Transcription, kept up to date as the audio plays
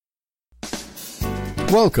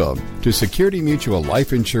Welcome to Security Mutual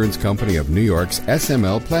Life Insurance Company of New York's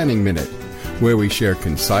SML Planning Minute, where we share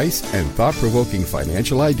concise and thought-provoking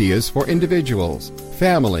financial ideas for individuals,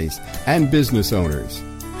 families, and business owners.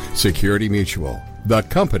 Security Mutual, the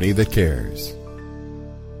company that cares.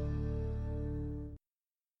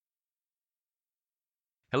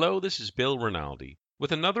 Hello, this is Bill Rinaldi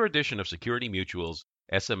with another edition of Security Mutual's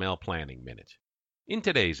SML Planning Minute. In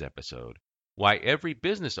today's episode, why every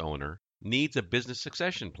business owner needs a business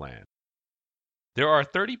succession plan. There are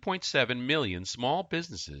 30.7 million small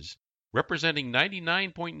businesses, representing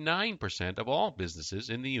 99.9% of all businesses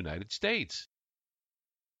in the United States.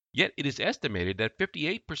 Yet it is estimated that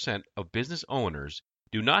 58% of business owners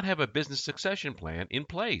do not have a business succession plan in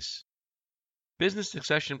place. Business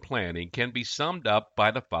succession planning can be summed up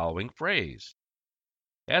by the following phrase.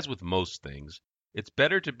 As with most things, it's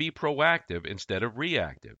better to be proactive instead of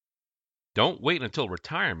reactive. Don't wait until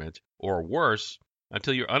retirement, or worse,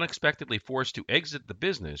 until you're unexpectedly forced to exit the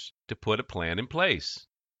business to put a plan in place.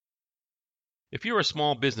 If you're a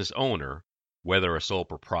small business owner, whether a sole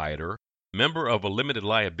proprietor, member of a limited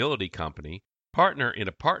liability company, partner in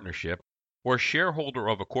a partnership, or shareholder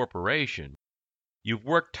of a corporation, you've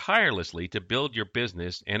worked tirelessly to build your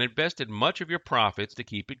business and invested much of your profits to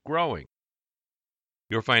keep it growing.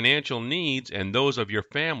 Your financial needs and those of your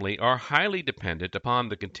family are highly dependent upon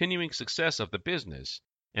the continuing success of the business,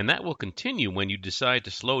 and that will continue when you decide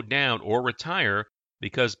to slow down or retire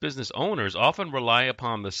because business owners often rely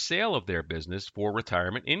upon the sale of their business for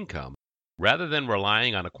retirement income, rather than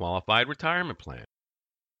relying on a qualified retirement plan.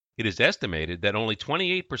 It is estimated that only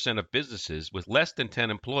 28% of businesses with less than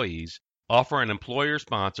 10 employees offer an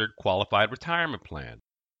employer-sponsored qualified retirement plan.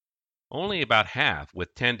 Only about half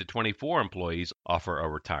with 10 to 24 employees offer a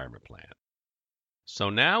retirement plan. So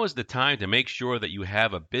now is the time to make sure that you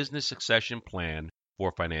have a business succession plan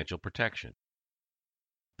for financial protection.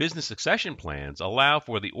 Business succession plans allow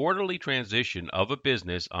for the orderly transition of a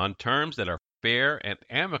business on terms that are fair and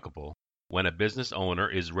amicable when a business owner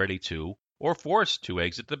is ready to or forced to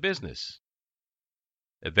exit the business.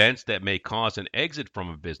 Events that may cause an exit from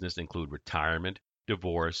a business include retirement,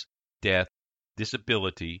 divorce, death,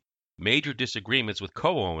 disability, major disagreements with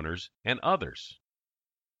co-owners, and others.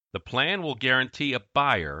 The plan will guarantee a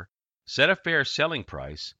buyer, set a fair selling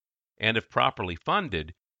price, and if properly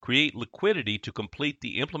funded, create liquidity to complete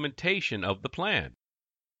the implementation of the plan.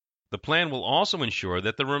 The plan will also ensure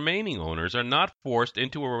that the remaining owners are not forced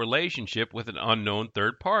into a relationship with an unknown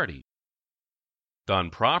third party. Done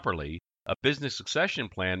properly, a business succession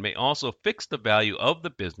plan may also fix the value of the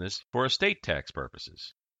business for estate tax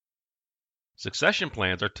purposes. Succession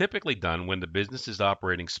plans are typically done when the business is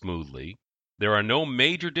operating smoothly, there are no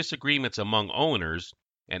major disagreements among owners,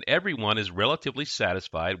 and everyone is relatively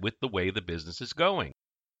satisfied with the way the business is going.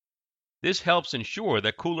 This helps ensure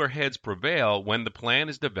that cooler heads prevail when the plan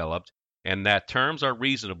is developed and that terms are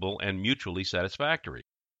reasonable and mutually satisfactory.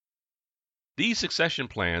 These succession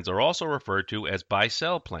plans are also referred to as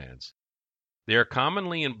buy-sell plans. They are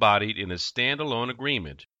commonly embodied in a standalone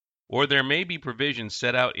agreement, or there may be provisions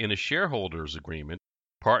set out in a shareholders agreement,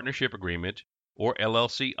 partnership agreement, or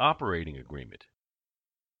LLC operating agreement.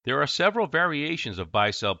 There are several variations of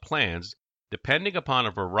buy-sell plans depending upon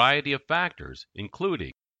a variety of factors,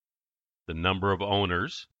 including the number of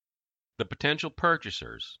owners, the potential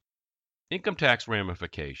purchasers, income tax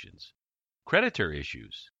ramifications, creditor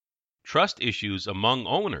issues, trust issues among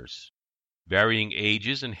owners, varying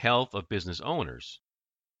ages and health of business owners,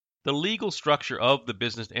 the legal structure of the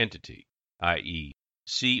business entity, i.e.,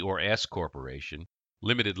 C or S corporation,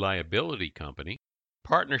 limited liability company,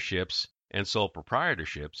 partnerships and sole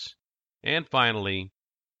proprietorships, and finally,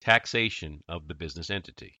 taxation of the business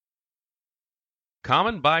entity.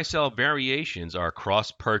 Common buy-sell variations are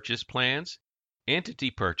cross-purchase plans,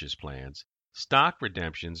 entity purchase plans, stock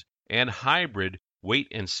redemptions, and hybrid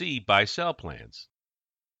wait-and-see buy-sell plans.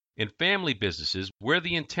 In family businesses, where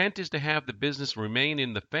the intent is to have the business remain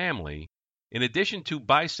in the family, in addition to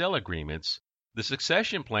buy-sell agreements, the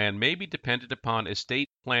succession plan may be dependent upon estate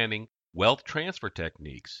planning wealth transfer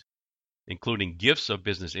techniques, including gifts of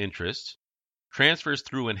business interests, transfers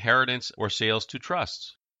through inheritance or sales to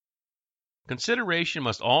trusts. Consideration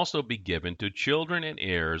must also be given to children and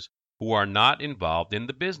heirs who are not involved in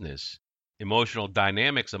the business, emotional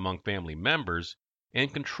dynamics among family members,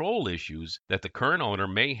 and control issues that the current owner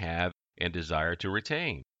may have and desire to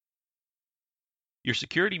retain. Your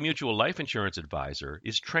Security Mutual Life Insurance Advisor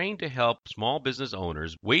is trained to help small business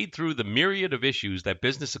owners wade through the myriad of issues that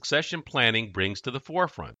business succession planning brings to the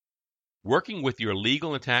forefront. Working with your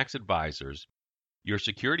legal and tax advisors, your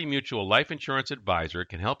Security Mutual Life Insurance Advisor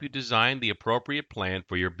can help you design the appropriate plan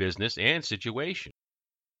for your business and situation.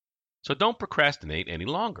 So don't procrastinate any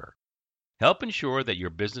longer. Help ensure that your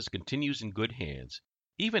business continues in good hands,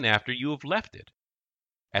 even after you have left it.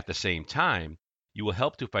 At the same time, you will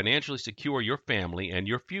help to financially secure your family and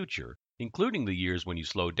your future, including the years when you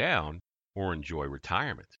slow down or enjoy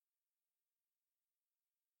retirement.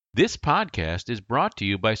 This podcast is brought to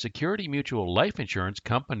you by Security Mutual Life Insurance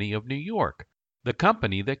Company of New York, the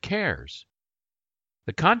company that cares.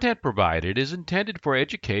 The content provided is intended for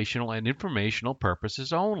educational and informational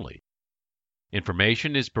purposes only.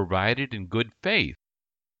 Information is provided in good faith.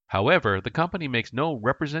 However, the company makes no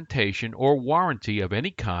representation or warranty of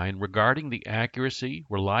any kind regarding the accuracy,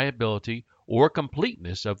 reliability, or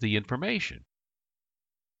completeness of the information.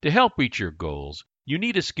 To help reach your goals, you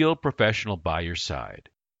need a skilled professional by your side.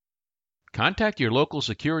 Contact your local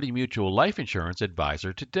Security Mutual Life Insurance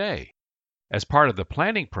advisor today. As part of the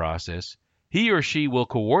planning process, he or she will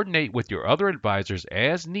coordinate with your other advisors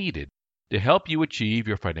as needed to help you achieve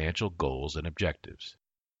your financial goals and objectives.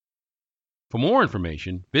 For more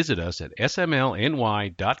information, visit us at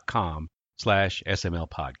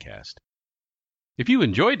smlny.com/smlpodcast. If you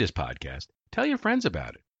enjoyed this podcast, tell your friends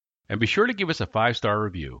about it, and be sure to give us a 5-star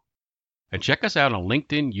review. And check us out on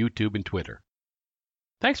LinkedIn, YouTube, and Twitter.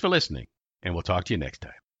 Thanks for listening, and we'll talk to you next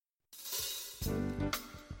time.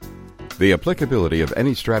 The applicability of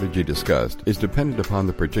any strategy discussed is dependent upon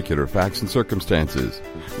the particular facts and circumstances.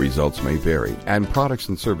 Results may vary, and products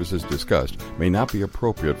and services discussed may not be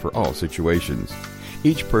appropriate for all situations.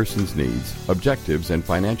 Each person's needs, objectives, and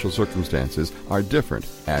financial circumstances are different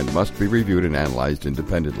and must be reviewed and analyzed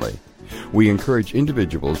independently. We encourage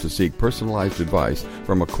individuals to seek personalized advice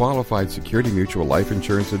from a qualified Security Mutual Life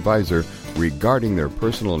Insurance advisor regarding their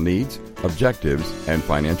personal needs, objectives, and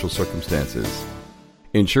financial circumstances.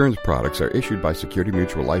 Insurance products are issued by Security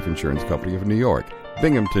Mutual Life Insurance Company of New York,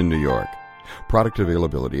 Binghamton, New York. Product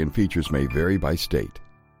availability and features may vary by state.